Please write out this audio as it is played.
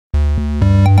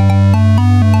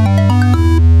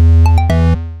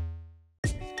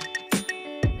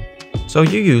So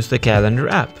you use the calendar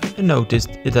app and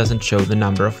noticed it doesn't show the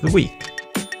number of the week.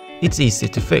 It's easy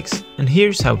to fix, and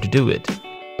here's how to do it.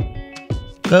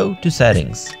 Go to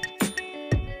Settings.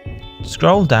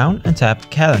 Scroll down and tap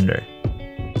Calendar.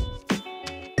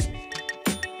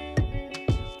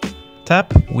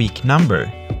 Tap Week Number.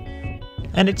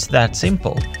 And it's that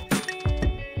simple.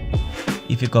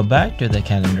 If you go back to the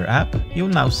calendar app, you'll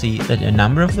now see that a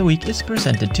number of the week is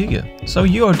presented to you. So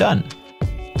you're done!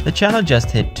 The channel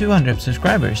just hit 200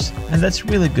 subscribers, and that's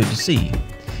really good to see.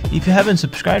 If you haven't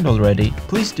subscribed already,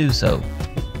 please do so.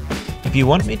 If you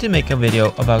want me to make a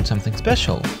video about something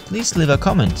special, please leave a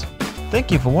comment. Thank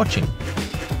you for watching.